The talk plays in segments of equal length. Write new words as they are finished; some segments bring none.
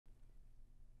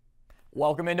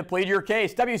Welcome into Plead Your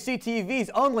Case, WCTV's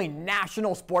only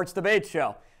national sports debate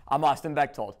show. I'm Austin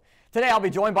Bechtold. Today I'll be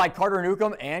joined by Carter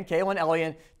Newcome and Kaelyn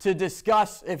Elien to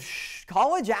discuss if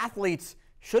college athletes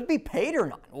should be paid or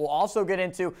not. We'll also get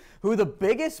into who the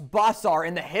biggest busts are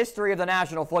in the history of the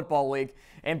National Football League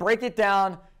and break it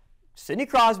down. Sidney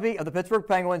Crosby of the Pittsburgh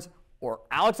Penguins or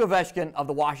Alex Ovechkin of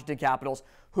the Washington Capitals.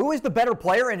 Who is the better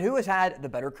player and who has had the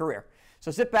better career? So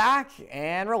sit back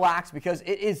and relax because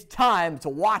it is time to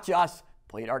watch us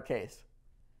plead our case.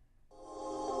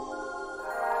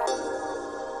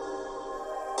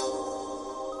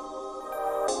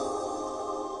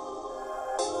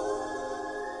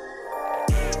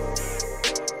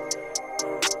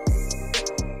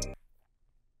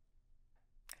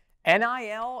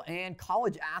 NIL and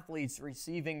college athletes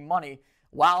receiving money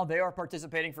while they are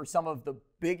participating for some of the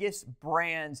biggest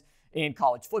brands in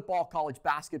college football, college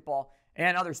basketball,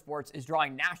 and other sports is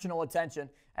drawing national attention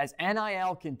as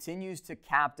NIL continues to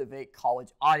captivate college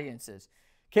audiences.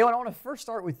 Kaelyn, I want to first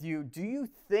start with you. Do you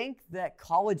think that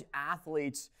college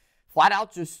athletes, flat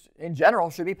out just in general,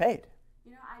 should be paid?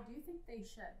 You know, I do think they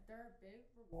should. There are big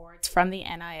rewards from the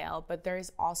NIL, but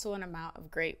there's also an amount of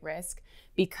great risk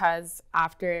because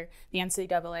after the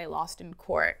NCAA lost in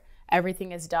court,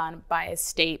 everything is done by a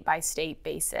state-by-state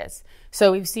basis.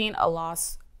 So we've seen a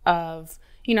loss of,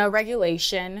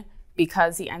 regulation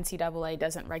because the NCAA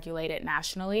doesn't regulate it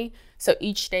nationally. So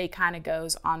each state kind of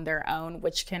goes on their own,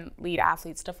 which can lead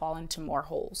athletes to fall into more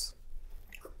holes.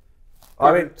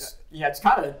 I mean, yeah, it's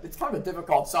kind of a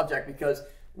difficult subject because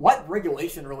what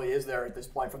regulation really is there at this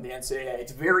point from the NCAA?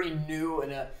 It's very new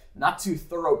and a not too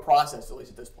thorough process, at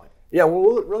least at this point. Yeah,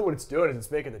 well, really what it's doing is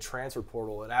it's making the transfer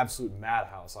portal an absolute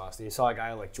madhouse, Austin. You saw a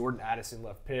guy like Jordan Addison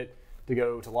left Pitt to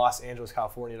go to Los Angeles,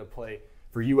 California to play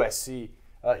for USC.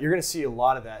 You're going to see a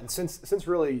lot of that. And since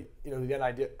really, the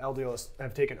NIL deals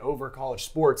have taken over college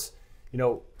sports,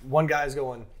 one guy's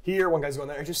going here, one guy's going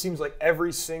there. It just seems like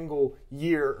every single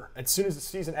year, as soon as the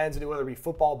season ends, whether it be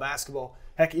football, basketball,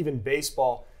 heck, even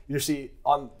baseball, you see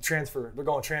on transfer, they're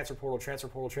going transfer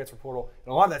portal.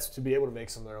 And a lot of that's to be able to make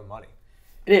some of their own money.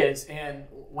 It is. And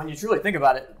when you truly think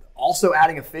about it, also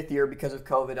adding a fifth year because of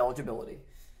COVID eligibility.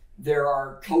 There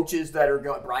are coaches that are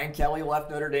going. Brian Kelly left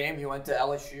Notre Dame. He went to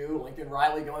LSU. Lincoln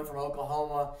Riley going from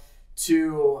Oklahoma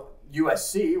to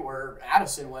USC, where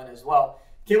Addison went as well.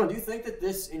 Kaelyn, do you think that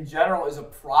this in general is a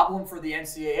problem for the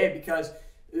NCAA? Because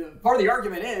part of the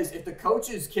argument is if the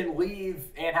coaches can leave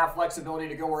and have flexibility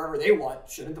to go wherever they want,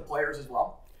 shouldn't the players as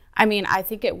well? I mean, I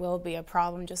think it will be a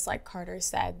problem, just like Carter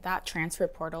said. That transfer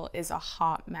portal is a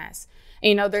hot mess.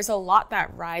 And, there's a lot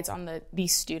that rides on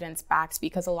these students' backs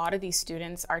because a lot of these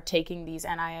students are taking these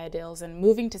NIL deals and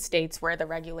moving to states where the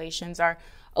regulations are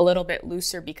a little bit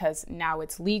looser because now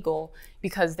it's legal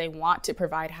because they want to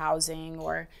provide housing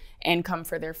or income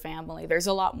for their family. There's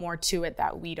a lot more to it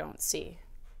that we don't see.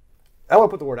 I want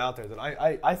to put the word out there that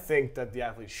I think that the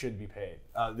athletes should be paid.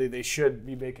 They should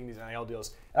be making these NIL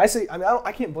deals. And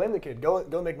I can't blame the kid. Go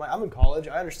make money. I'm in college.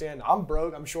 I understand. I'm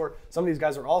broke. I'm sure some of these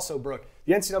guys are also broke.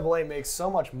 The NCAA makes so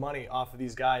much money off of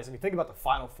these guys. Think about the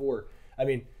Final Four.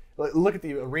 Look at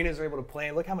the arenas they're able to play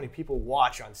in. Look how many people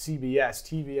watch on CBS,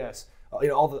 TBS,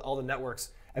 all the networks.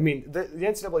 The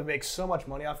NCAA makes so much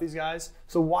money off these guys.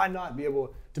 So why not be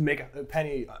able to make a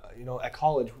penny, at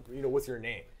college, with your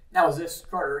name? Now, is this,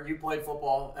 Carter, you played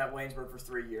football at Waynesburg for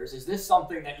 3 years. Is this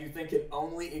something that you think can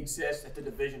only exist at the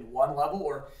Division I level,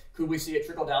 or could we see a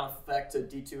trickle-down effect to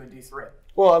D2 and D3?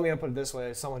 Well, I'll put it this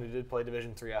way. As someone who did play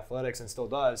Division III athletics and still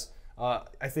does,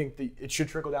 I think it should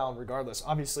trickle down regardless.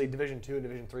 Obviously, Division II and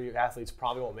Division III athletes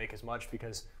probably won't make as much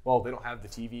because, well, they don't have the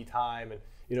TV time and,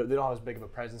 they don't have as big of a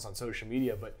presence on social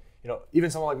media, but even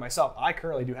someone like myself, I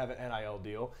currently do have an NIL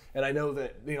deal, and I know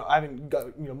that I haven't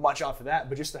got much off of that,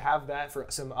 but just to have that for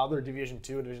some other Division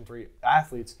II and Division III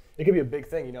athletes, it could be a big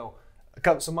thing.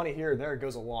 Some money here or there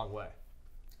goes a long way.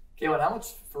 Kaelyn, how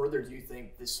much further do you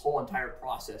think this whole entire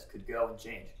process could go and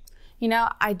change?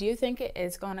 I do think it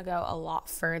is going to go a lot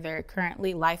further.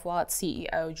 Currently, LifeWallet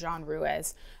CEO John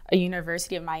Ruiz, a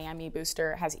University of Miami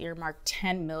booster, has earmarked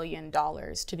 $10 million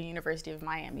to the University of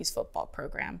Miami's football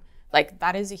program.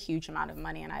 That is a huge amount of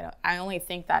money, and I only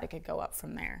think that it could go up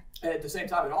from there. At the same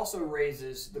time, it also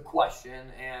raises the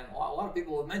question, and a lot of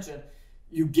people have mentioned,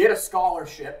 you get a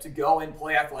scholarship to go and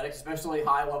play athletics, especially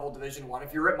high-level Division I.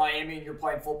 If you're at Miami and you're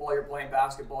playing football, you're playing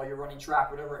basketball, you're running track,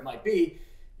 whatever it might be,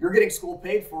 you're getting school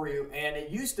paid for you. And it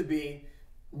used to be,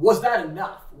 was that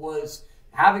enough? Was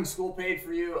having school paid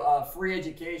for you, free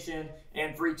education,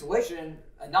 and free tuition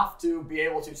enough to be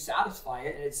able to satisfy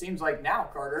it? And it seems like now,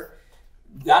 Carter,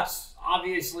 that's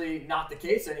obviously not the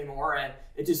case anymore, and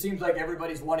it just seems like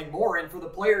everybody's wanting more. And for the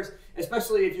players,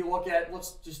 especially if you look at,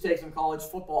 let's just take some college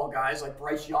football guys like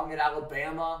Bryce Young at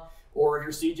Alabama, or if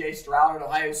you're C.J. Stroud at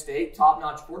Ohio State,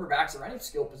 top-notch quarterbacks or any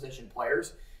skill position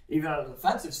players, even on the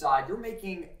defensive side,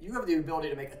 you have the ability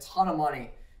to make a ton of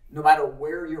money no matter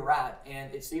where you're at.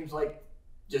 And it seems like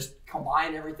just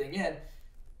combine everything in,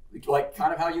 like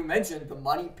kind of how you mentioned, the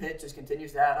money pit just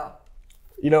continues to add up.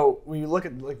 You know, when you look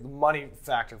at like the money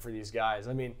factor for these guys,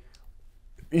 I mean,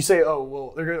 you say, oh,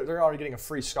 well, they're already getting a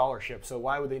free scholarship, so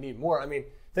why would they need more? I mean,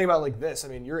 think about it like this. I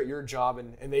mean, you're at your job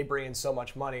and they bring in so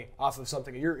much money off of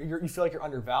something. You feel like you're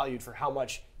undervalued for how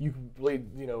much you bleed,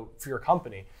 you know, for your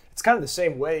company. It's kind of the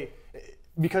same way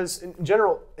because in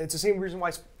general, it's the same reason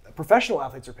why professional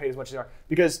athletes are paid as much as they are,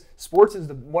 because sports is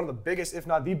one of the biggest, if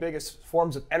not the biggest,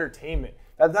 forms of entertainment.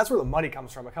 That's where the money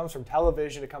comes from. It comes from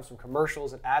television. It comes from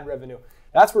commercials and ad revenue.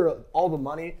 That's where all the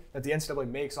money that the NCAA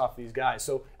makes off these guys.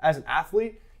 So as an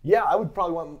athlete, yeah, I would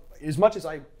probably want, as much as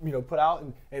I put out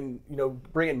and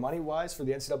bring in money-wise for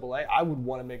the NCAA, I would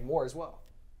want to make more as well.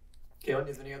 Kaelyn,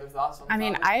 do you have any other thoughts on that? I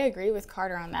mean, I agree with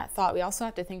Carter on that thought. We also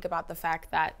have to think about the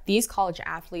fact that these college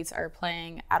athletes are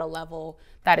playing at a level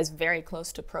that is very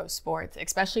close to pro sports,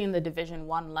 especially in the Division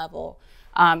I level.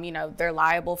 They're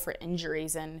liable for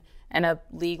injuries, and in a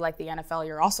league like the NFL,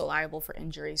 you're also liable for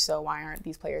injuries. So why aren't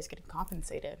these players getting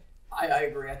compensated? I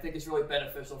agree. I think it's really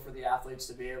beneficial for the athletes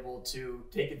to be able to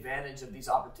take advantage of these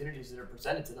opportunities that are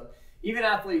presented to them. Even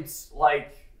athletes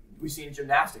like we see in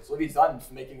gymnastics, Libby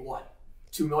Dunn's making what,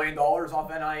 $2 million off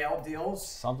NIL deals?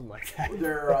 Something like that.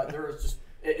 They're just,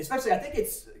 especially I think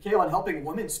it's, Kaelyn, helping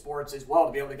women's sports as well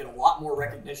to be able to get a lot more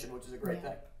recognition, which is a great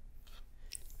thing.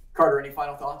 Carter, any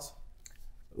final thoughts?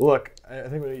 Look, I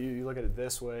think when you look at it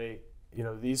this way,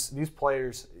 these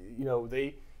players,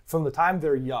 they, from the time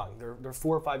they're young, they're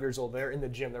 4 or 5 years old, they're in the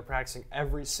gym, they're practicing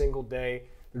every single day,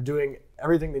 they're doing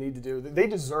everything they need to do. They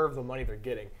deserve the money they're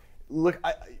getting. Look,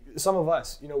 some of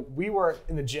us, we weren't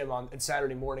in the gym on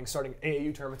Saturday morning starting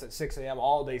AAU tournaments at 6 a.m.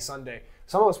 all day Sunday.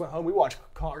 Some of us went home, we watched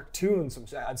cartoons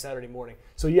on Saturday morning.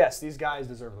 So yes, these guys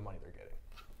deserve the money they're getting.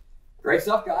 Great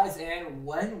stuff, guys. And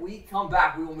when we come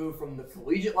back, we will move from the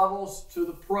collegiate levels to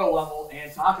the pro level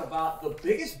and talk about the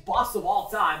biggest bust of all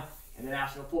time in the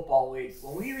National Football League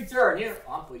when we return here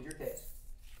on Plead Your Case.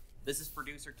 This is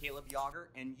producer Caleb Yauger,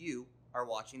 and you are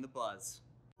watching The Buzz.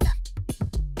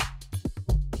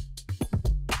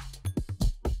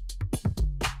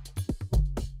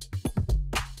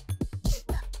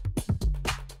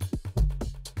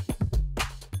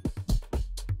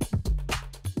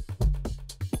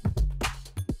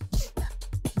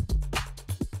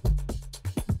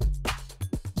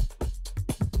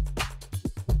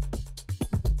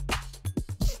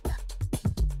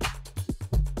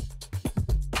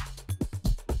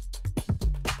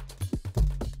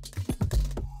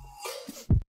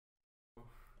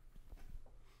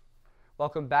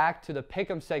 Welcome back to the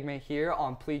Pick'em segment here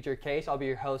on Plead Your Case. I'll be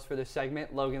your host for this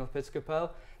segment, Logan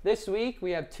Lepiscopo. This week, we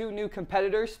have two new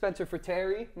competitors, Spencer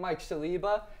Frattare, Mike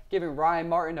Saliba, giving Ryan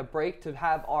Martin a break to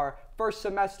have our first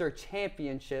semester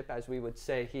championship, as we would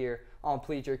say here on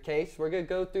Plead Your Case. We're going to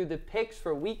go through the picks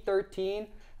for Week 13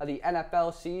 of the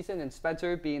NFL season, and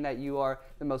Spencer, being that you are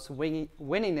the most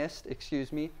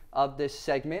winningest, of this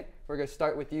segment, we're going to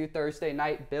start with you. Thursday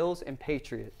night, Bills and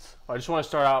Patriots. I just want to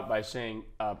start out by saying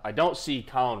I don't see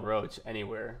Colin Rhodes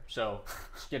anywhere, so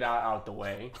let's get out the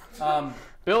way.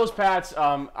 Bills, Pats,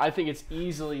 I think it's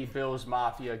easily Bills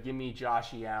Mafia. Give me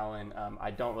Joshy Allen.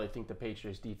 I don't really think the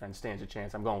Patriots defense stands a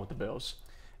chance. I'm going with the Bills.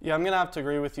 Yeah, I'm going to have to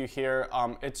agree with you here.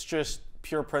 It's just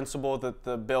pure principle that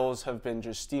the Bills have been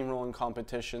just steamrolling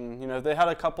competition. They had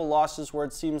a couple losses where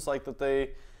it seems like that they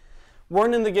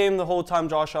weren't in the game the whole time.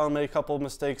 Josh Allen made a couple of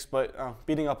mistakes, but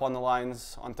beating up on the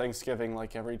Lions on Thanksgiving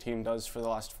like every team does for the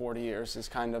last 40 years is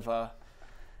kind of a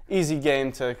easy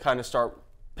game to kind of start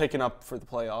picking up for the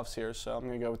playoffs here. So I'm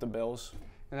going to go with the Bills.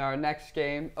 In our next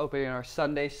game, opening our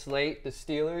Sunday slate, the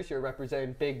Steelers, you're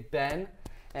representing Big Ben,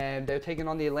 and they're taking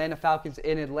on the Atlanta Falcons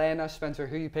in Atlanta. Spencer,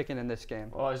 who are you picking in this game?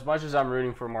 Well, as much as I'm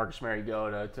rooting for Marcus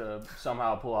Mariota to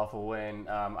somehow pull off a win,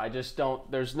 I just don't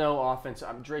 – there's no offense.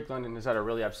 Drake London has had a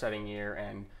really upsetting year,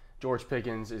 and George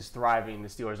Pickens is thriving in the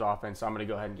Steelers' offense, so I'm going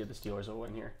to go ahead and give the Steelers a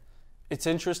win here. It's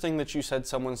interesting that you said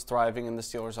someone's thriving in the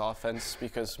Steelers' offense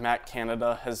because Matt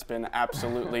Canada has been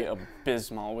absolutely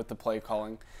abysmal with the play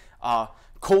calling.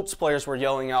 Colts players were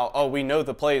yelling out, "Oh, we know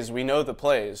the plays, we know the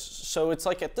plays." So it's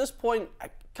like at this point,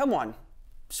 come on,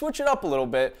 switch it up a little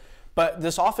bit. But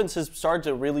this offense has started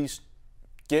to really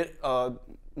get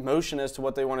motion as to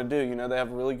what they want to do. They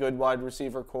have a really good wide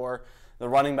receiver core. The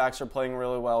running backs are playing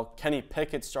really well. Kenny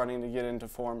Pickett's starting to get into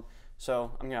form.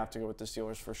 So I'm going to have to go with the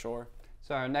Steelers for sure.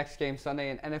 So our next game Sunday,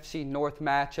 an NFC North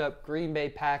matchup, Green Bay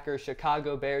Packers,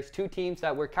 Chicago Bears, two teams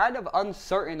that we're kind of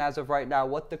uncertain as of right now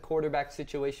what the quarterback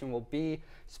situation will be.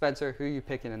 Spencer, who are you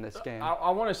picking in this game? I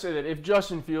want to say that if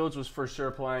Justin Fields was for sure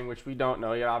playing, which we don't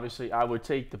know yet, obviously, I would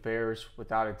take the Bears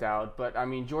without a doubt. But, I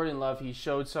mean, Jordan Love, he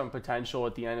showed some potential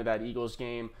at the end of that Eagles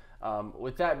game.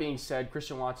 With that being said,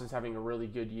 Christian Watson's having a really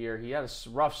good year. He had a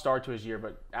rough start to his year,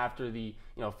 but after the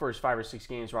first 5 or 6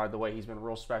 games right the way, he's been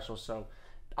real special. So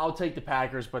I'll take the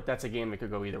Packers, but that's a game that could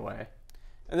go either way.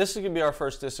 And this is going to be our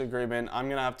first disagreement. I'm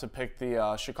going to have to pick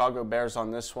the Chicago Bears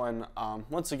on this one.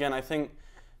 Once again, I think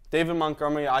David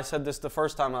Montgomery, I said this the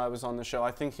first time I was on the show, I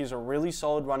think he's a really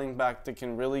solid running back that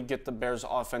can really get the Bears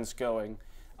offense going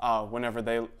whenever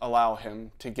they allow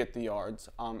him to get the yards.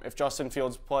 If Justin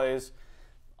Fields plays,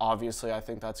 obviously I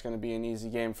think that's going to be an easy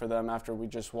game for them after we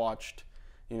just watched,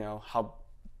 how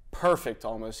perfect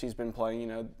almost he's been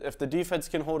playing. If the defense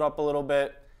can hold up a little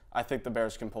bit, I think the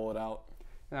Bears can pull it out.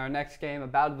 In our next game, a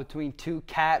battle between two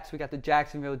cats. We got the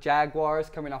Jacksonville Jaguars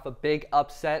coming off a big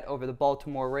upset over the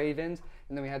Baltimore Ravens.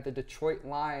 And then we had the Detroit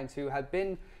Lions, who have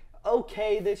been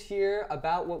okay this year,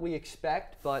 about what we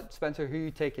expect. But, Spencer, who are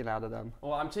you taking out of them?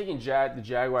 Well, I'm taking the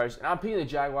Jaguars. And I'm picking the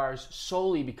Jaguars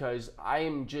solely because I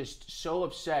am just so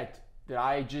upset that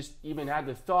I just even had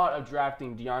the thought of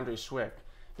drafting DeAndre Swift.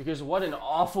 Because what an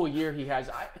awful year he has.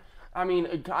 I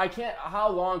mean, I can't. How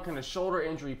long can a shoulder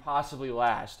injury possibly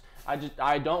last?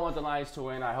 I don't want the Lions to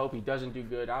win. I hope he doesn't do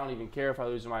good. I don't even care if I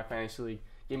lose in my fantasy league.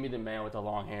 Give me the man with the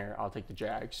long hair. I'll take the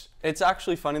Jags. It's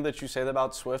actually funny that you say that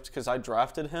about Swift because I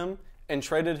drafted him and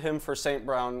traded him for St.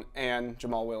 Brown and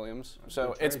Jamal Williams.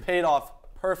 So it's paid off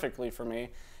perfectly for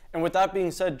me. And with that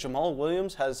being said, Jamal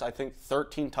Williams has, I think,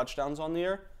 13 touchdowns on the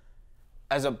year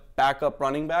as a backup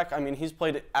running back. I mean, he's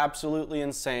played absolutely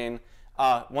insane.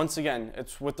 Once again,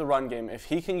 it's with the run game. If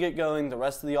he can get going, the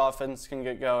rest of the offense can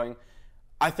get going.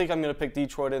 I think I'm going to pick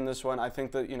Detroit in this one. I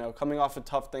think that, coming off a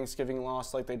tough Thanksgiving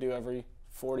loss like they do every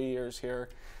 40 years here,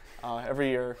 every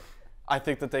year, I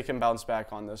think that they can bounce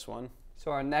back on this one.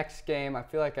 So our next game, I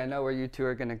feel like I know where you two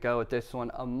are going to go with this one.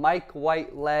 A Mike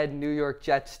White-led New York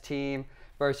Jets team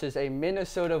versus a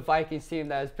Minnesota Vikings team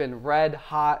that has been red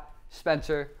hot.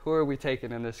 Spencer, who are we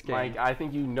taking in this game? Mike, I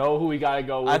think you know who we got to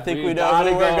go with. I think we know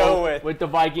who we're going with. With the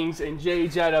Vikings and Jay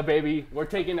Jetta, baby. We're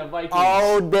taking the Vikings.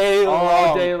 All day long.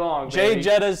 All day long, Jay baby.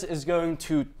 Jettas is going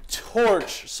to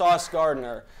torch Sauce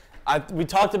Gardner. We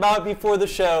talked about it before the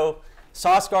show.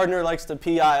 Sauce Gardner likes to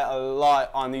PI a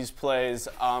lot on these plays.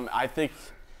 I think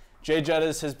Jay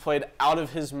Jettas has played out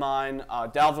of his mind.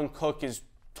 Dalvin Cook is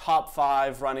top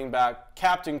 5 running back.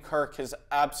 Captain Kirk has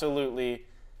absolutely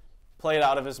played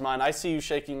out of his mind. I see you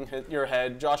shaking your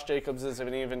head. Josh Jacobs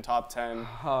isn't even top 10.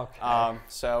 Okay.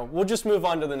 So we'll just move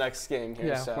on to the next game here.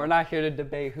 Yeah, we're not here to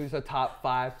debate who's a top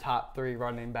 5, top 3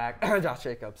 running back. Josh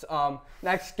Jacobs.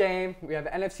 Next game, we have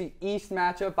an NFC East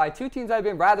matchup by two teams that have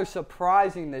been rather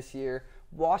surprising this year.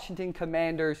 Washington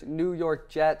Commanders, New York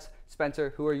Jets.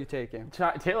 Spencer, who are you taking?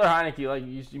 Taylor Heinicke, like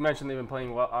you mentioned, they've been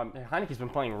playing well. Heinicke's been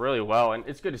playing really well, and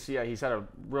it's good to see that he's had a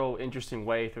real interesting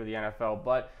way through the NFL.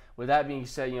 But with that being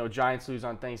said, Giants lose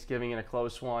on Thanksgiving in a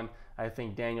close one. I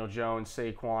think Daniel Jones,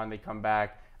 Saquon, they come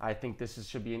back. I think this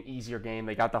should be an easier game.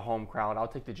 They got the home crowd. I'll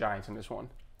take the Giants in this one.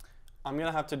 I'm going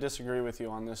to have to disagree with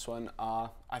you on this one.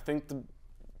 I think the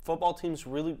football team's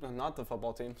really – not the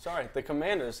football team. Sorry, the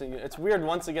Commanders. It's weird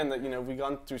once again that, we've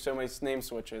gone through so many name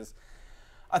switches.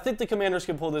 I think the Commanders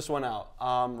can pull this one out.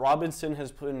 Robinson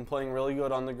has been playing really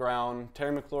good on the ground.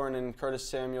 Terry McLaurin and Curtis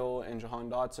Samuel and Jahan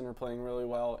Dotson are playing really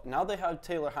well. Now they have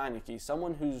Taylor Heinicke,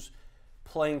 someone who's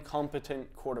playing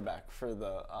competent quarterback for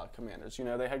the Commanders.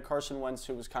 They had Carson Wentz,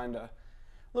 who was kind of a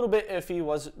little bit iffy,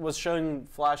 was showing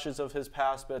flashes of his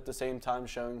past, but at the same time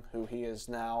showing who he is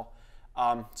now.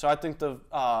 So I think the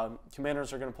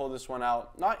Commanders are going to pull this one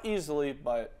out. Not easily,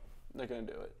 but they're going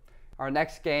to do it. Our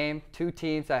next game, two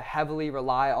teams that heavily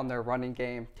rely on their running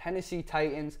game. Tennessee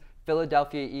Titans,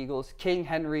 Philadelphia Eagles, King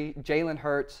Henry, Jalen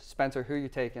Hurts. Spencer, who are you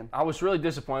taking? I was really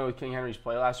disappointed with King Henry's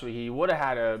play last week. He would have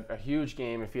had a huge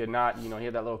game if he had not, he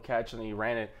had that little catch and then he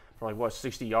ran it for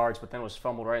 60 yards, but then was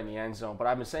fumbled right in the end zone. But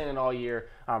I've been saying it all year.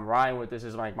 I'm riding with this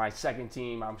as my second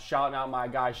team. I'm shouting out my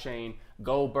guy Shane.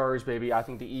 Go Birds, baby. I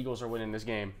think the Eagles are winning this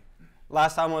game.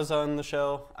 Last time I was on the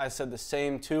show, I said the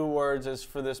same 2 words as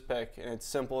for this pick, and it's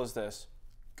simple as this.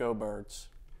 Go Birds.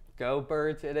 Go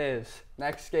Birds it is.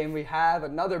 Next game we have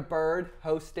another Bird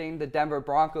hosting the Denver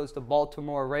Broncos, the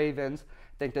Baltimore Ravens.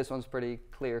 I think this one's pretty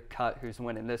clear cut who's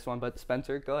winning this one, but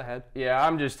Spencer, go ahead. Yeah,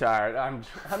 I'm just tired. I'm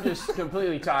just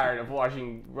completely tired of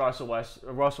watching Russell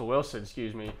Wilson,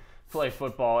 play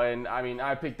football. And I mean,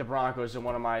 I picked the Broncos in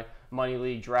one of my money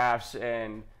league drafts,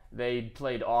 and they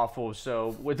played awful.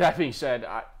 So with that being said,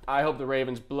 I hope the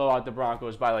Ravens blow out the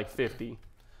Broncos by like 50.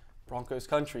 Broncos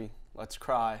country, let's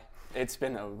cry. It's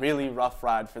been a really rough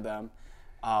ride for them.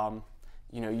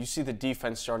 You see the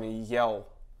defense starting to yell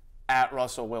at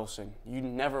Russell Wilson. You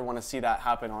never want to see that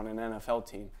happen on an NFL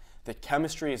team. The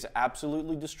chemistry is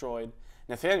absolutely destroyed.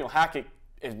 Nathaniel Hackett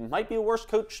might be a worse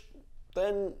coach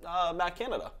than Matt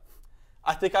Canada.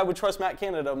 I think I would trust Matt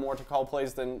Canada more to call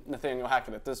plays than Nathaniel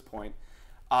Hackett at this point.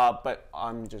 But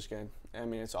I'm just kidding. I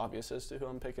mean, it's obvious as to who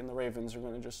I'm picking. The Ravens are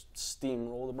going to just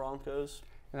steamroll the Broncos.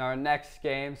 In our next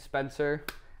game, Spencer,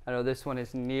 I know this one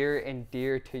is near and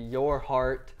dear to your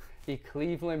heart. The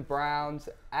Cleveland Browns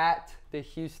at the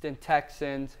Houston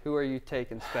Texans. Who are you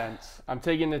taking, Spence? I'm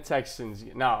taking the Texans.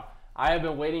 Now, I have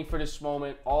been waiting for this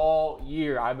moment all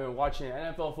year. I've been watching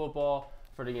NFL football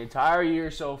for the entire year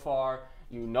so far.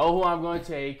 You know who I'm going to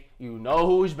take. You know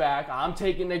who's back. I'm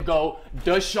taking the GOAT,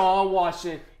 Deshaun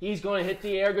Watson. He's going to hit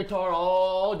the air guitar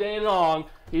all day long.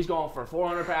 He's going for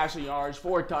 400 passing yards,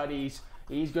 4 tutties.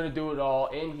 He's going to do it all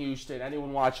in Houston.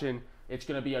 Anyone watching, it's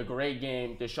going to be a great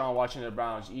game. Deshaun Watson and the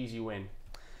Browns, easy win.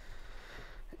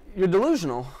 You're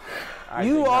delusional.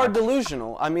 You are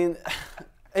delusional. I mean,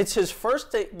 it's his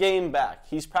first game back.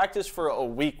 He's practiced for a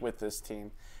week with this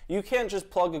team. You can't just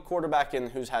plug a quarterback in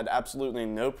who's had absolutely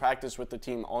no practice with the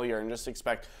team all year and just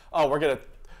expect, oh, we're going to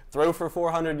throw for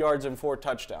 400 yards and 4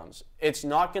 touchdowns. It's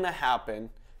not going to happen.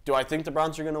 Do I think the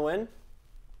Browns are going to win?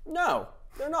 No,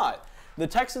 they're not. The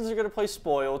Texans are going to play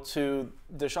spoil to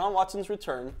Deshaun Watson's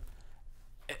return.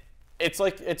 I'm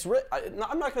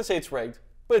not going to say it's rigged,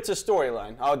 but it's a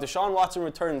storyline. Deshaun Watson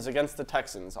returns against the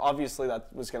Texans. Obviously,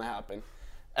 that was going to happen.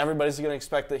 Everybody's going to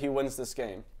expect that he wins this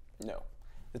game. No.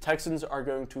 The Texans are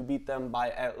going to beat them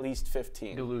by at least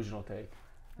 15. Delusional take.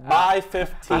 By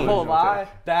 15. I won't lie.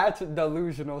 That's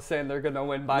delusional saying they're going to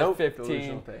win by 15.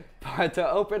 Delusional take. But to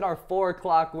open our 4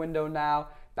 o'clock window now,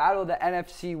 battle of the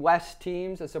NFC West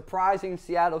teams, a surprising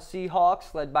Seattle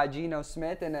Seahawks led by Geno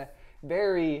Smith and a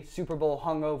very Super Bowl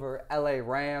hungover LA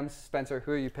Rams. Spencer,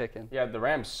 who are you picking? Yeah, the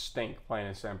Rams stink, plain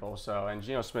and simple. And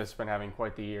Geno Smith's been having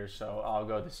quite the year, so I'll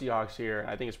go with the Seahawks here.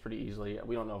 I think it's pretty easily.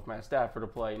 We don't know if Matt Stafford will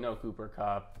play. No Cooper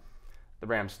Kupp. The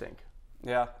Rams stink.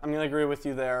 Yeah, I'm going to agree with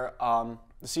you there. The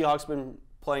Seahawks been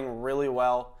playing really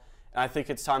well, and I think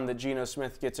it's time that Geno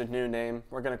Smith gets a new name.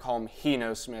 We're going to call him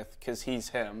Heno Smith because he's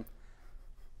him.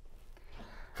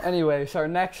 Anyways, our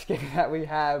next game that we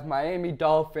have, Miami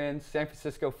Dolphins, San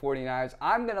Francisco 49ers.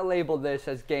 I'm going to label this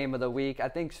as game of the week. I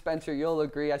think, Spencer, you'll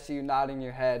agree. I see you nodding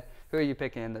your head. Who are you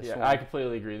picking in this one? Yeah, I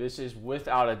completely agree. This is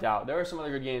without a doubt. There are some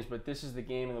other good games, but this is the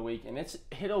game of the week, and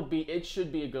it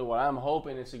should be a good one. I'm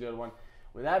hoping it's a good one.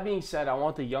 With that being said, I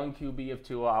want the young QB of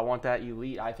Tua. I want that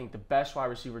elite, I think the best wide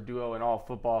receiver duo in all of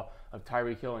football of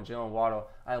Tyreek Hill and Jalen Waddle.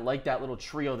 I like that little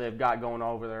trio they've got going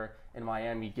over there in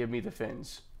Miami. Give me the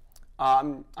Fins.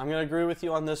 I'm going to agree with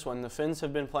you on this one. The Fins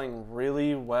have been playing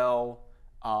really well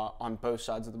on both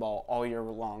sides of the ball all year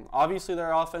long. Obviously,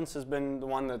 their offense has been the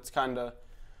one that's kind of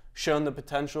shown the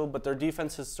potential, but their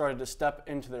defense has started to step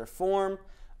into their form.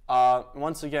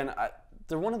 Once again,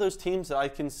 they're one of those teams that I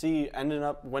can see ending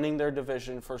up winning their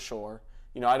division for sure.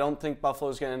 I don't think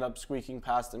Buffalo's going to end up squeaking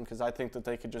past them because I think that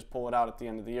they could just pull it out at the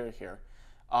end of the year here.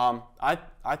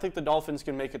 I think the Dolphins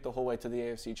can make it the whole way to the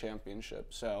AFC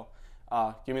Championship. So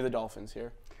give me the Dolphins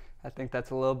here. I think that's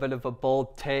a little bit of a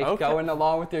bold take going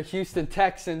along with your Houston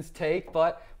Texans take,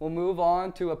 but we'll move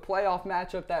on to a playoff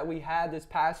matchup that we had this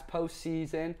past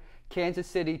postseason. Kansas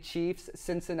City Chiefs,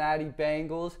 Cincinnati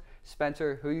Bengals.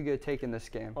 Spencer, who are you going to take in this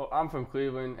game? Well, I'm from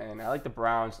Cleveland, and I like the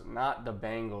Browns, not the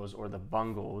Bengals or the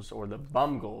Bungles or the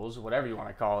Bumgles, whatever you want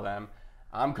to call them.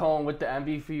 I'm going with the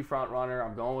MVP frontrunner.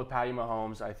 I'm going with Patty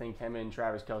Mahomes. I think him and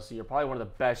Travis Kelce are probably one of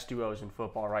the best duos in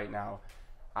football right now.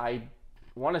 I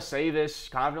want to say this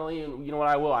confidently, and you know what,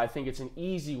 I will. I think it's an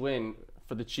easy win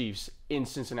for the Chiefs in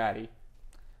Cincinnati.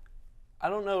 I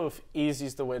don't know if easy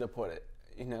is the way to put it.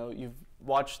 You've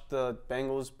watched the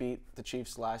Bengals beat the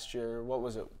Chiefs last year. What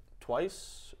was it,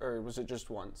 twice? Or was it just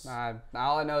once? All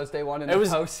I know is they won in the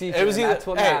postseason, and that's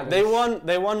what matters.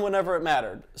 They won whenever it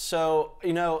mattered. So,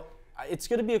 it's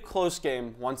going to be a close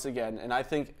game once again, and I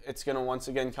think it's going to once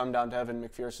again come down to Evan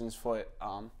McPherson's foot.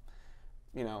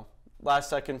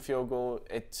 Last-second field goal.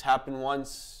 It's happened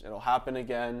once. It'll happen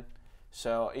again.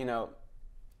 So,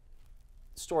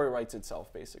 story writes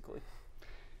itself, basically.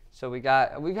 So we've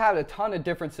had a ton of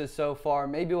differences so far.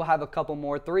 Maybe we'll have a couple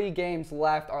more. 3 games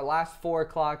left. Our last 4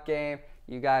 o'clock game,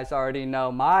 you guys already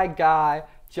know. My guy,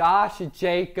 Josh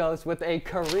Jacobs, with a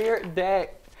career day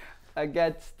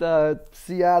against the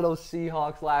Seattle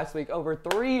Seahawks last week. Over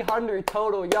 300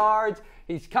 total yards.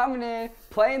 He's coming in,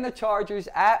 playing the Chargers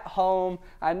at home.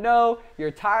 I know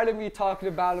you're tired of me talking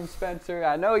about him, Spencer.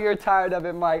 I know you're tired of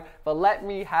it, Mike. But let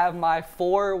me have my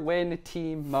 4-win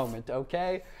team moment,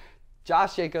 okay?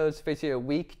 Josh Jacobs facing a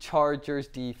weak Chargers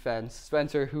defense.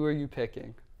 Spencer, who are you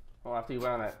picking? Well, after you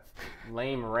went on that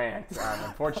lame rant,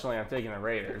 unfortunately I'm taking the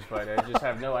Raiders, but I just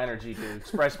have no energy to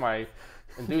express my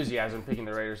enthusiasm picking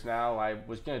the Raiders now. I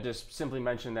was going to just simply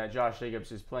mention that Josh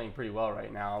Jacobs is playing pretty well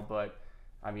right now, but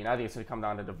I mean, I think it's going to come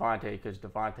down to Devontae because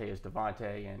Devontae is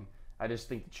Devontae, and I just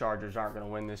think the Chargers aren't going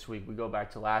to win this week. We go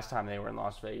back to last time they were in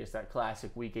Las Vegas, that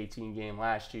classic Week 18 game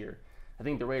last year. I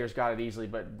think the Raiders got it easily,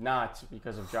 but not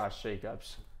because of Josh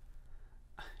Jacobs.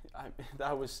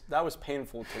 That was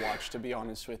painful to watch, to be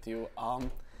honest with you.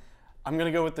 I'm going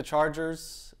to go with the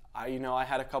Chargers. I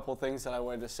had a couple things that I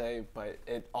wanted to say, but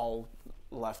it all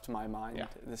left my mind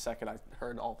the second I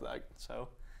heard all of that. So,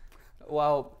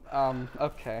 well,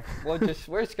 okay. We're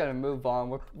just gonna move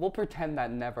on. We'll pretend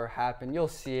that never happened. You'll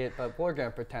see it, but we're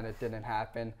gonna pretend it didn't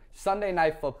happen. Sunday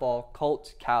Night Football,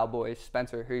 Colts, Cowboys.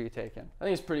 Spencer, who are you taking? I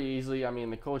think it's pretty easily. I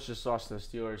mean, the Colts just lost to the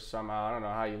Steelers somehow. I don't know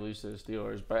how you lose to the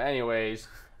Steelers, but anyways,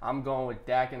 I'm going with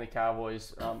Dak and the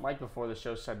Cowboys. Mike before the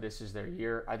show said this is their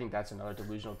year. I think that's another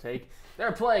delusional take.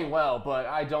 They're playing well, but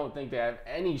I don't think they have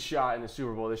any shot in the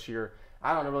Super Bowl this year.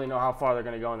 I don't really know how far they're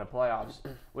going to go in the playoffs.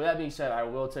 With that being said, I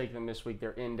will take them this week.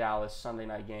 They're in Dallas, Sunday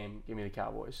night game. Give me the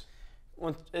Cowboys.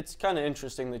 Well, it's kind of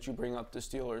interesting that you bring up the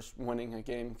Steelers winning a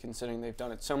game, considering they've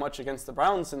done it so much against the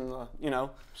Browns in the,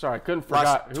 Sorry, I couldn't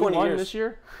forget. Who won this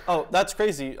year? Oh, that's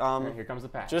crazy. Here comes the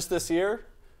pass. Just this year?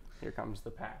 Here comes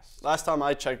the pass. Last time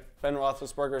I checked, Ben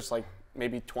Roethlisberger's like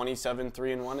maybe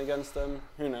 27-3-1 against them.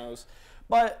 Who knows?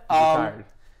 But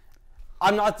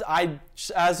I'm not.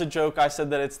 As a joke, I said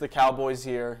that it's the Cowboys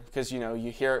here because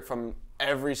you hear it from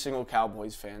every single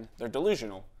Cowboys fan. They're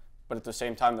delusional, but at the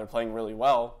same time they're playing really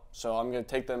well. So I'm going to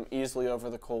take them easily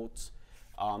over the Colts.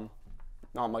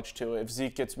 Not much to it. If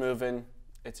Zeke gets moving,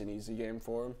 it's an easy game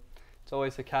for him. It's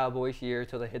always the Cowboys' year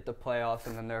till they hit the playoffs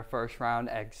and then their first round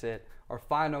exit. Our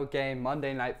final game,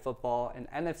 Monday Night Football, an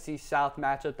NFC South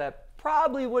matchup that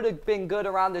probably would have been good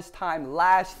around this time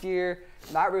last year.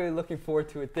 Not really looking forward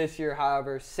to it this year,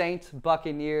 however. Saints,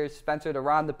 Buccaneers. Spencer, to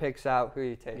round the picks out, who are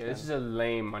you taking? Yeah, this is a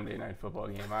lame Monday Night Football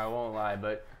game. I won't lie,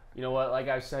 but you know what? Like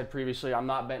I've said previously, I'm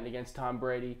not betting against Tom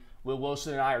Brady. Will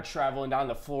Wilson and I are traveling down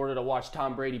to Florida to watch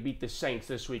Tom Brady beat the Saints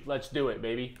this week. Let's do it,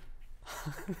 baby.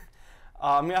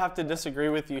 I'm going to have to disagree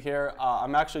with you here.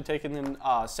 I'm actually taking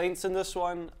the Saints in this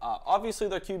one. Obviously,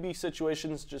 their QB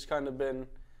situation's just kind of been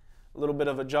a little bit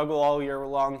of a juggle all year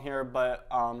long here, but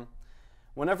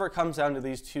whenever it comes down to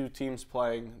these two teams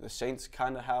playing, the Saints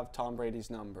kind of have Tom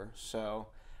Brady's number. So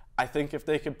I think if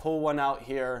they could pull one out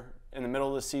here in the middle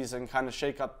of the season, kind of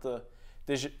shake up the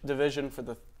division for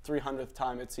the 300th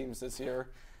time it seems this year,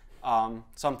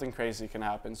 something crazy can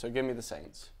happen. So give me the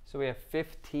Saints. So we have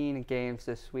 15 games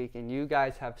this week, and you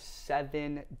guys have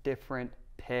 7 different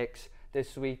picks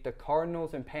this week. The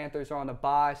Cardinals and Panthers are on a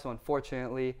bye, so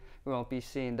unfortunately we won't be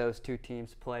seeing those two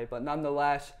teams play. But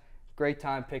nonetheless, great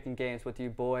time picking games with you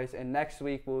boys. And next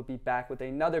week we'll be back with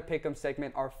another Pick'em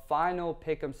segment, our final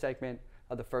Pick'em segment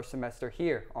of the first semester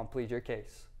here on Plead Your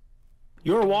Case.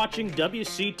 You're watching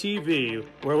WCTV,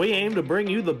 where we aim to bring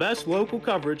you the best local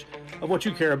coverage of what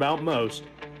you care about most.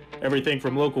 Everything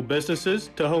from local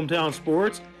businesses to hometown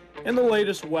sports and the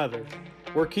latest weather.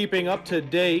 We're keeping up to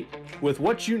date with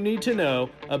what you need to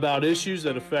know about issues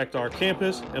that affect our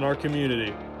campus and our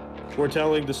community. We're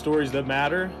telling the stories that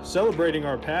matter, celebrating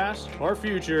our past, our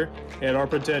future, and our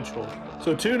potential.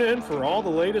 So tune in for all the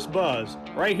latest buzz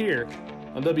right here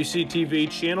on WCTV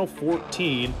Channel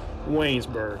 14,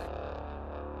 Waynesburg.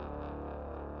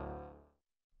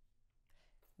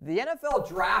 The NFL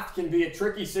draft can be a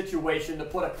tricky situation to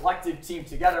put a collective team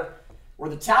together where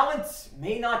the talent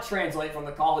may not translate from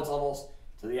the college levels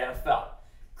to the NFL.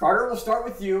 Carter, we'll start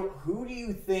with you. Who do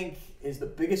you think is the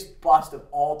biggest bust of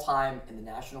all time in the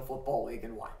National Football League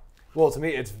and why? Well, to me,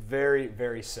 it's very,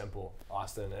 very simple,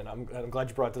 Austin, and I'm glad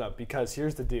you brought that up because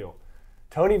here's the deal.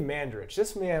 Tony Mandrich,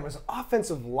 this man was an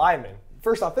offensive lineman.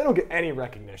 First off, they don't get any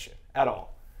recognition at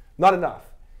all. Not enough.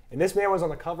 And this man was on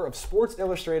the cover of Sports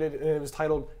Illustrated, and it was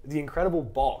titled The Incredible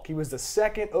Bulk. He was the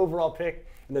 2nd overall pick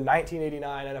in the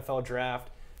 1989 NFL Draft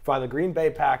by the Green Bay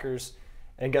Packers.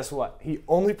 And guess what? He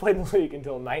only played in the league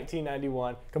until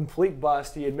 1991. Complete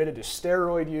bust. He admitted to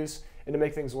steroid use. And to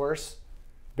make things worse,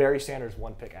 Barry Sanders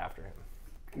 1 pick after him.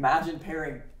 Imagine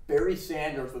pairing Barry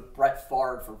Sanders with Brett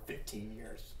Favre for 15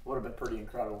 years. Would have been pretty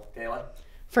incredible. Kaelyn?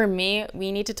 For me,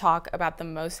 we need to talk about the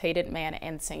most hated man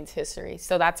in Saints history.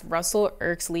 So that's Russell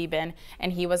Erxleben,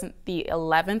 and he was the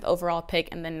 11th overall pick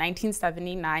in the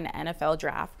 1979 NFL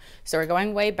draft. So we're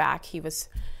going way back. He was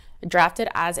drafted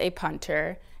as a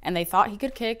punter, and they thought he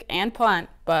could kick and punt,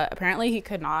 but apparently he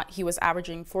could not. He was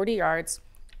averaging 40 yards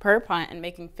per punt and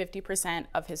making 50%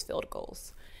 of his field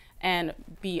goals. And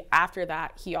after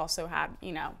that, he also had,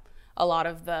 a lot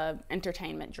of the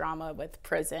entertainment drama with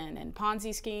prison and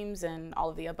Ponzi schemes and all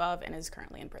of the above, and is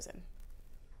currently in prison.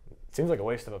 Seems like a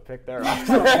waste of a pick there.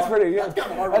 That's pretty good.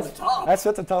 That's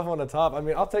a tough one to top. I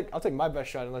mean, I'll take my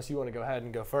best shot unless you want to go ahead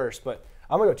and go first. But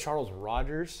I'm gonna go Charles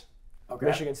Rogers,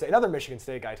 Michigan State. Another Michigan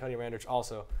State guy. Tony Randers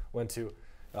also went to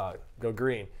go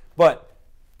green. But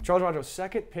Charles Rogers was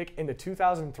second pick in the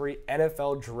 2003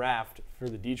 NFL draft for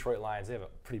the Detroit Lions. They have a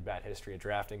pretty bad history of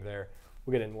drafting there.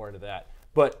 We'll get more into that.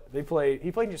 But he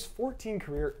played just 14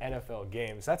 career NFL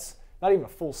games. That's not even a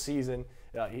full season.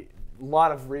 A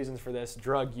lot of reasons for this: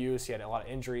 drug use. He had a lot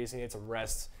of injuries. He had some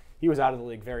rests. He was out of the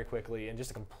league very quickly, and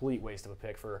just a complete waste of a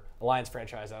pick for a Lions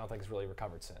franchise I don't think has really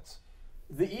recovered since.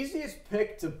 The easiest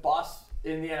pick to bust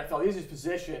in the NFL, the easiest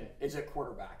position, is at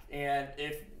quarterback. And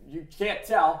if you can't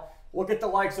tell, look at the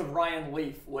likes of Ryan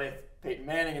Leaf with Peyton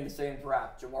Manning in the same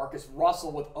draft, Jamarcus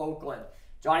Russell with Oakland,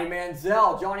 Johnny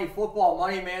Manziel, Johnny Football,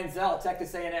 Money Manziel.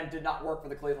 Texas A&M did not work for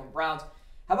the Cleveland Browns.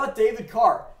 How about David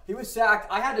Carr? He was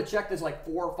sacked. I had to check this like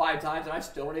 4 or 5 times, and I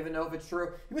still don't even know if it's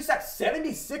true. He was sacked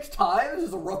 76 times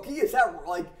as a rookie.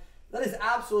 That is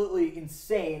absolutely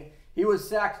insane. He was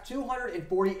sacked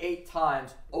 248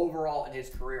 times overall in his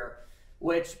career,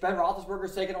 which Ben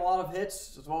Roethlisberger's taken a lot of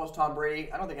hits, as well as Tom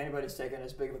Brady. I don't think anybody's taken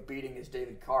as big of a beating as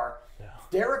David Carr. Yeah.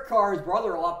 Derek Carr's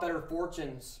brother, a lot better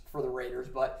fortunes for the Raiders,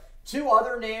 but 2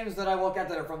 other names that I look at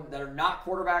that are not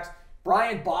quarterbacks: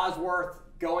 Brian Bosworth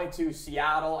going to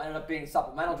Seattle, ended up being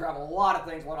supplemental draft. A lot of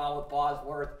things went on with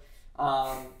Bosworth.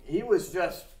 He was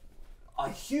just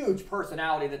a huge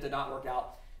personality that did not work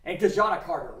out. And Kajana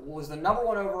Carter was the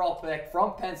 #1 overall pick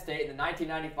from Penn State in the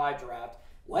 1995 draft,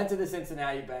 went to the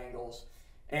Cincinnati Bengals,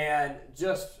 and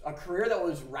just a career that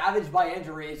was ravaged by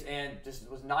injuries and just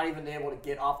was not even able to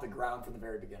get off the ground from the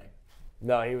very beginning.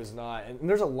 No, he was not. And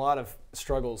there's a lot of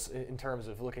struggles in terms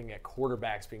of looking at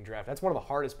quarterbacks being drafted. That's one of the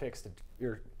hardest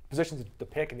positions to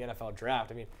pick in the NFL draft.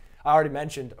 I mean, I already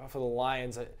mentioned for the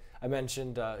Lions, I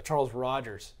mentioned Charles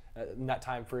Rogers in that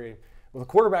time period. Well, the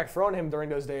quarterback thrown him during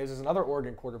those days is another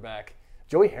Oregon quarterback.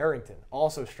 Joey Harrington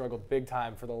also struggled big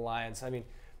time for the Lions. I mean,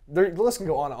 the list can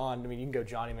go on and on. I mean, you can go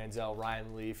Johnny Manziel,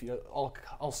 Ryan Leaf,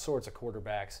 all sorts of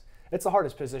quarterbacks. It's the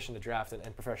hardest position to draft in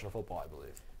professional football, I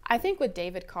believe. I think with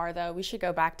David Carr, though, we should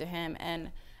go back to him.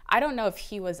 And I don't know if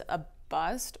he was a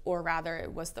bust or rather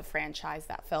it was the franchise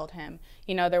that failed him.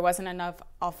 There wasn't enough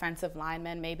offensive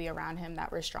linemen maybe around him that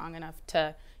were strong enough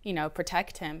to,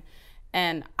 protect him.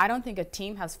 And I don't think a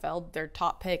team has failed their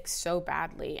top picks so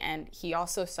badly. And he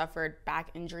also suffered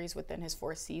back injuries within his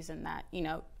 4th season that,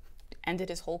 ended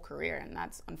his whole career, and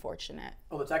that's unfortunate.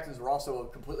 Well, the Texans were also a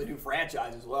completely new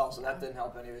franchise as well, so that didn't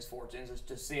help any of his fortunes. It's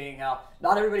just seeing how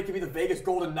not everybody can be the Vegas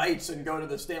Golden Knights and go to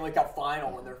the Stanley Cup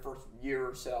final in their first year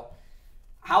or so.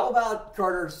 How about,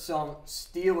 Carter, some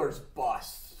Steelers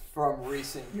busts from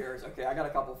recent years? Okay, I got a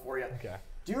couple for you. Okay.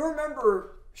 Do you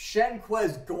remember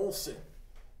Shenquez Golson?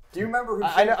 Do you remember who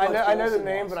I know the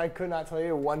name, but I could not tell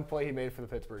you one play he made for the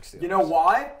Pittsburgh Steelers. You know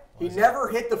why? He never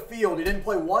hit the field. He didn't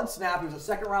play one snap. He was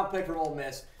a 2nd-round pick from Ole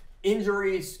Miss.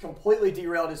 Injuries completely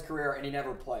derailed his career, and he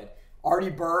never played.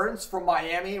 Artie Burns from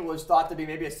Miami was thought to be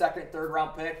maybe a 2nd,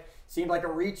 3rd-round pick. Seemed like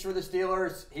a reach for the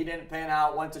Steelers. He didn't pan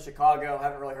out. Went to Chicago.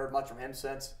 Haven't really heard much from him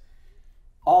since.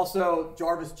 Also,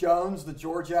 Jarvis Jones, the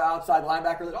Georgia outside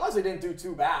linebacker that honestly didn't do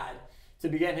too bad to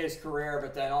begin his career,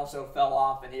 but then also fell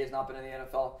off, and he has not been in the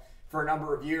NFL for a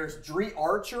number of years. Dree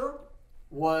Archer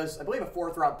was, I believe, a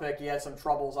 4th-round pick. He had some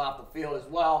troubles off the field as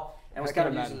well, and was kind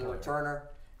of used as a returner.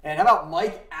 And how about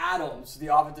Mike Adams,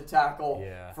 the offensive tackle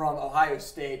from Ohio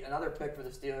State, another pick for the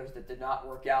Steelers that did not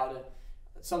work out. And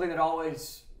it's something that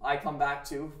always I come back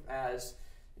to as,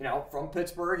 from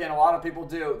Pittsburgh, and a lot of people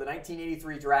do. The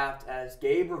 1983 draft, as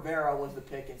Gabe Rivera was the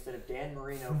pick instead of Dan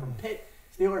Marino from Pitt.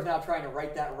 Steelers now trying to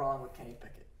right that wrong with Kenny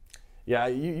Pickett. Yeah,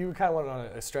 you kind of went on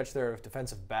a stretch there of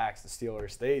defensive backs. The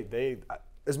Steelers, they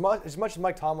as much as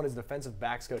Mike Tomlin is defensive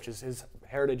backs coach, his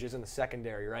heritage is in the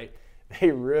secondary, right?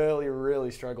 They really,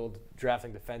 really struggled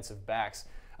drafting defensive backs.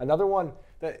 Another one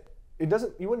that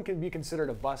you wouldn't be considered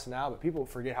a bust now, but people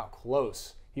forget how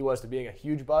close he was to being a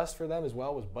huge bust for them as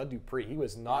well, was Bud Dupree. He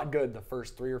was not good the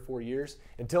first 3 or 4 years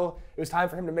until it was time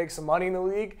for him to make some money in the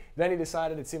league. Then he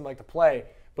decided it seemed like to play.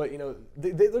 But,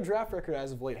 the draft record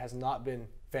as of late has not been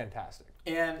fantastic.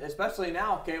 And especially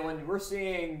now, Kaelyn, we're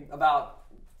seeing about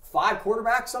 5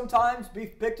 quarterbacks sometimes be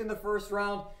picked in the first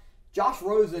round. Josh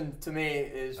Rosen, to me,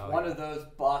 is one of those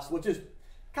busts, which is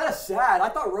kind of sad. I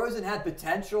thought Rosen had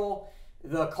potential.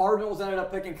 The Cardinals ended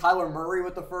up picking Kyler Murray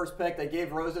with the first pick. They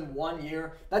gave Rosen 1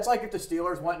 year. That's like if the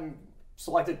Steelers went and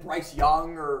selected Bryce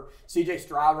Young or C.J.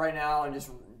 Stroud right now and just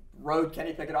rode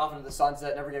Kenny Pickett off into the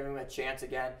sunset, never gave him a chance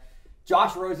again.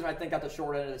 Josh Rosen, I think, got the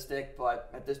short end of the stick,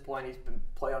 but at this point, he's been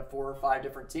playing on 4 or 5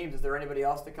 different teams. Is there anybody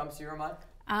else that comes to your mind?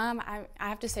 I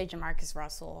have to say Jamarcus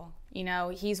Russell. You know,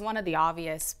 he's one of the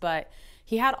obvious, but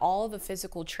he had all the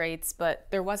physical traits, but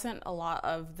there wasn't a lot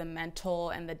of the mental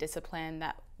and the discipline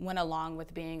that went along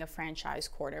with being a franchise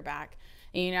quarterback.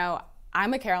 And, you know,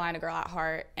 I'm a Carolina girl at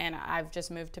heart, and I've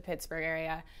just moved to Pittsburgh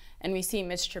area, and we see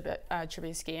Mitch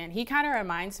Trubisky, and he kind of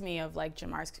reminds me of like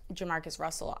Jamarcus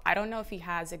Russell. I don't know if he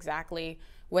has exactly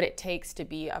what it takes to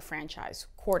be a franchise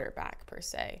quarterback per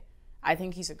se. I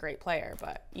think he's a great player,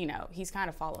 but, you know, he's kind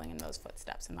of following in those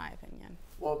footsteps, in my opinion.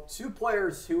 Well, 2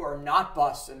 players who are not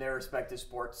busts in their respective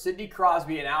sports, Sidney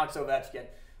Crosby and Alex Ovechkin.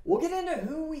 We'll get into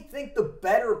who we think the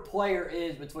better player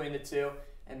is between the two,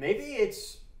 and maybe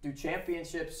it's do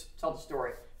championships tell the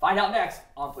story. Find out next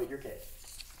on Plead Your Case.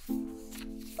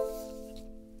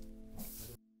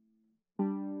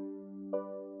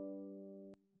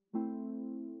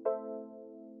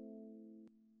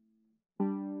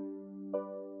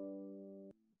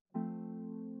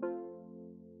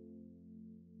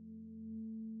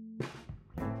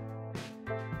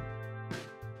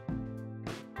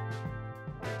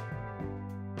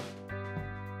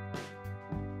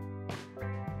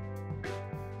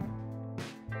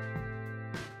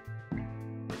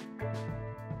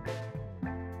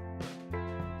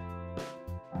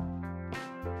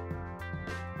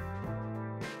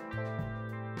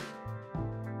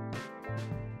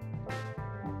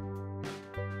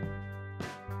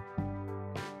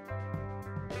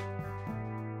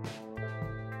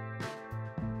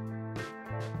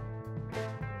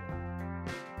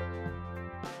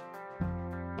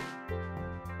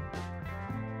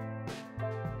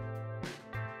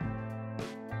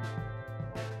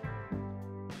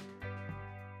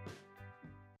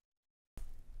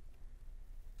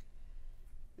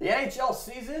 The NHL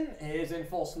season is in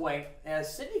full swing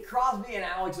as Sidney Crosby and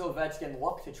Alex Ovechkin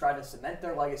look to try to cement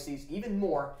their legacies even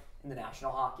more in the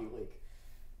National Hockey League.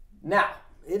 Now,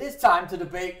 it is time to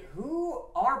debate who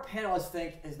our panelists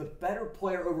think is the better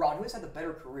player overall, who has had the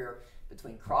better career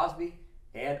between Crosby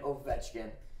and Ovechkin.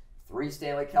 3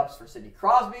 Stanley Cups for Sidney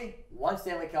Crosby, 1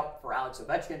 Stanley Cup for Alex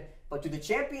Ovechkin. But do the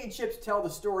championships tell the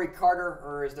story, Carter,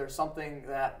 or is there something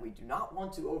that we do not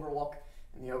want to overlook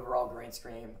in the overall grand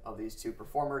scheme of these 2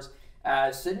 performers?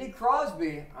 As Sidney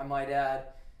Crosby, I might add,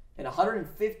 in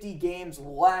 150 games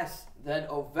less than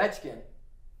Ovechkin,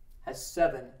 has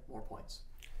 7 more points.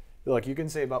 Look, you can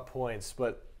say about points,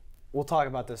 but we'll talk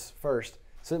about this first.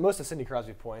 So most of Sidney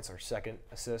Crosby's points are second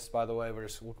assists, by the way.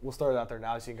 We'll start it out there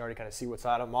now so you can already kind of see what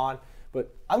side I'm on.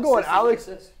 But I'm going Alex.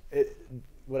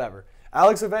 Whatever.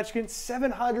 Alex Ovechkin,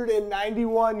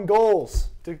 791 goals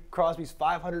to Crosby's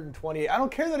 528. I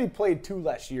don't care that he played 2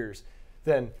 more years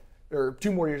than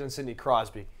Sidney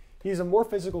Crosby. He's a more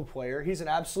physical player. He's an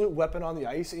absolute weapon on the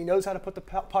ice, and he knows how to put the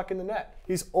puck in the net.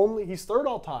 He's 3rd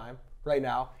all time right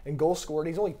now in goals scored.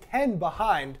 He's only 10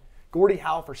 behind Gordie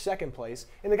Howe for 2nd place,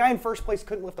 and the guy in 1st place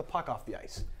couldn't lift the puck off the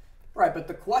ice. Right, but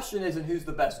the question isn't who's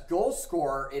the best goal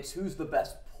scorer, it's who's the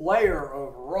best player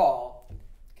overall.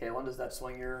 Kaelyn, does that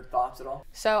swing your thoughts at all?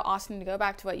 So, Austin, to go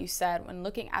back to what you said, when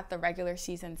looking at the regular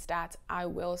season stats, I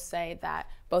will say that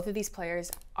both of these players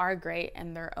are great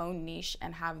in their own niche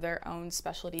and have their own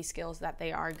specialty skills that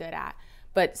they are good at.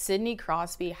 But Sidney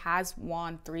Crosby has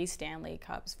won 3 Stanley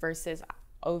Cups versus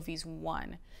Ovi's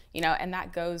 1. You know, and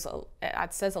that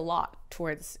says a lot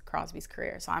towards Crosby's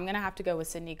career. So I'm going to have to go with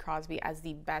Sidney Crosby as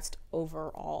the best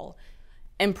overall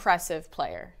impressive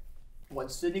player. When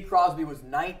Sidney Crosby was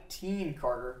 19,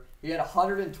 Carter, he had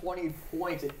 120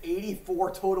 points and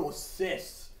 84 total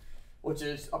assists, which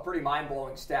is a pretty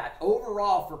mind-blowing stat.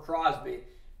 Overall for Crosby,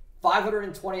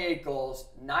 528 goals,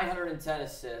 910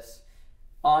 assists.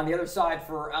 On the other side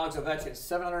for Alex Ovechkin,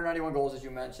 791 goals, as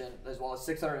you mentioned, as well as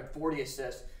 640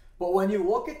 assists. But when you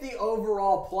look at the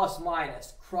overall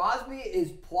plus-minus, Crosby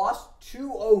is plus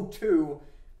 202.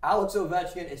 Alex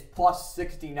Ovechkin is plus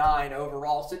 69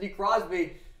 overall. Sidney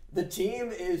Crosby, the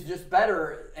team is just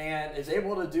better and is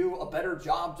able to do a better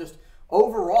job just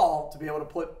overall to be able to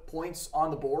put points on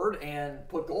the board and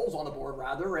put goals on the board,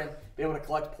 rather, and be able to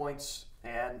collect points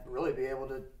and really be able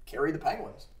to carry the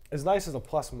Penguins. As nice as a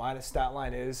plus-minus stat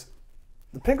line is,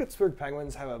 the Pittsburgh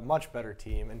Penguins have a much better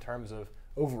team in terms of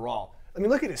overall. I mean,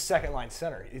 look at his second line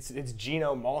center. It's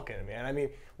Gino Malkin, man. I mean,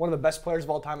 one of the best players of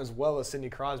all time, as well as Sidney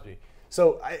Crosby.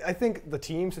 So I think the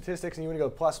team statistics, and you want to go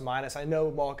plus minus. I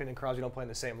know Malkin and Crosby don't play in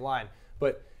the same line,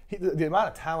 but the amount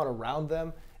of talent around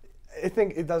them, I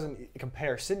think it doesn't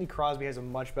compare. Sidney Crosby has a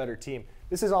much better team.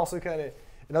 This is also kind of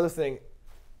another thing.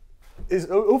 Is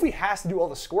Ovi has to do all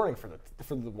the scoring for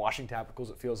the Washington Capitals.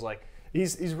 It feels like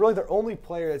he's really the only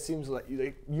player that seems like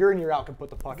year in year out can put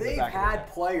the puck in the back of the net. They've had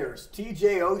players,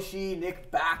 T.J. Oshie,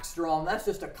 Nick Backstrom. That's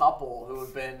just a couple who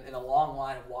have been in a long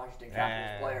line of Washington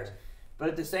Capitals players. But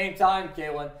at the same time,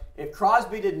 Kaelyn, if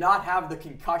Crosby did not have the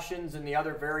concussions and the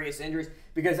other various injuries,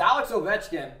 because Alex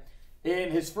Ovechkin,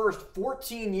 in his first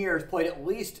 14 years, played at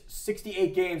least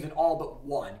 68 games in all but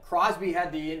one. Crosby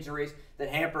had the injuries that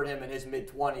hampered him in his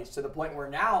mid-20s to the point where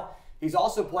now he's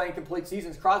also playing complete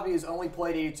seasons. Crosby has only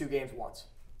played 82 games once.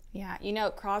 Yeah, you know,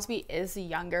 Crosby is a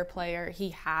younger player. He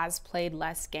has played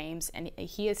less games, and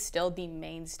he is still the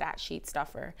main stat sheet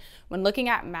stuffer. When looking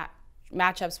at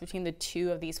matchups between the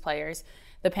two of these players,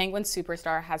 the Penguins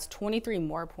superstar has 23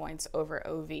 more points over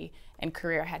Ovi in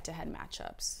career head-to-head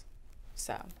matchups.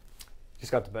 So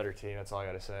just got the better team. That's all I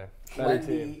got to say. Better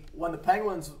team. When the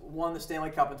Penguins won the Stanley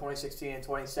Cup in 2016 and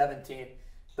 2017,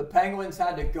 the Penguins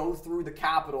had to go through the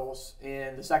Capitals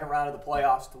in the second round of the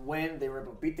playoffs to win. They were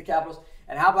able to beat the Capitals.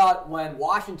 And how about when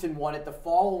Washington won it the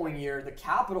following year? The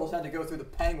Capitals had to go through the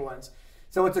Penguins.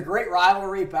 So it's a great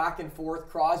rivalry back and forth.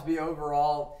 Crosby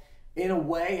overall, in a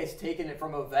way, has taken it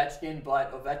from Ovechkin,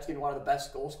 but Ovechkin, one of the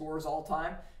best goal scorers all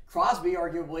time. Crosby,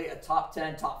 arguably a top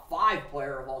 10, top 5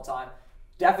 player of all time.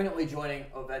 Definitely joining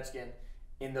Ovechkin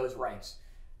in those ranks.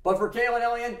 But for Kaelyn,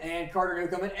 Elien, and Carter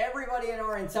Newcome, and everybody in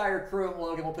our entire crew,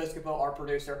 Logan Lepiscopo, our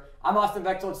producer, I'm Austin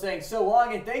Bechtold saying so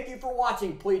long, and thank you for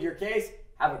watching Plead Your Case.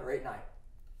 Have a great night.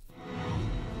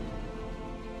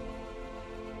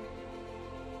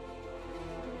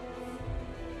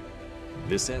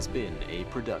 This has been a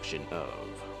production of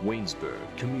Waynesburg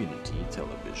Community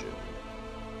Television.